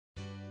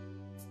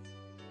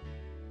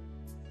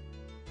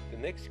The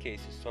next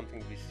case is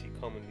something we see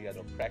commonly at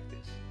our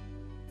practice.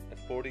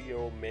 A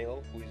 40-year-old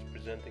male who is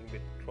presenting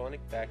with chronic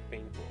back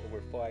pain for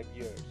over 5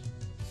 years.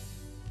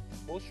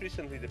 Most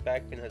recently, the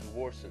back pain has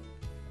worsened.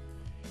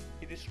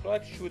 He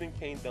describes shooting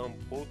pain down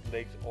both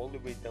legs all the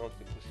way down to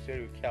the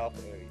posterior calf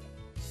area.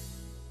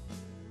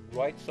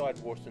 Right side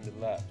worse than the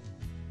left.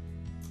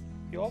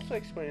 He also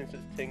experiences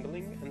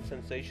tingling and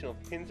sensation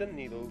of pins and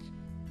needles,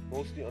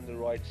 mostly on the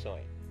right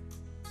side.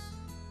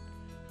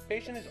 The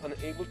patient is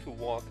unable to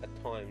walk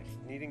at times,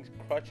 needing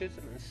crutches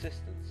and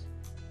assistance.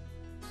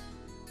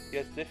 He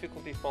has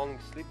difficulty falling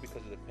asleep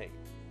because of the pain.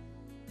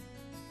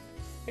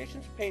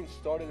 Patient's pain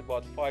started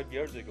about 5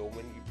 years ago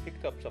when he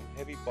picked up some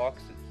heavy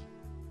boxes.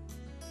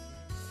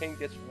 Pain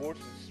gets worse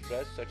with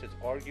stress, such as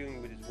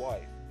arguing with his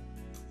wife.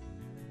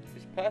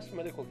 His past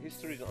medical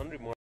history is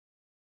unremarkable.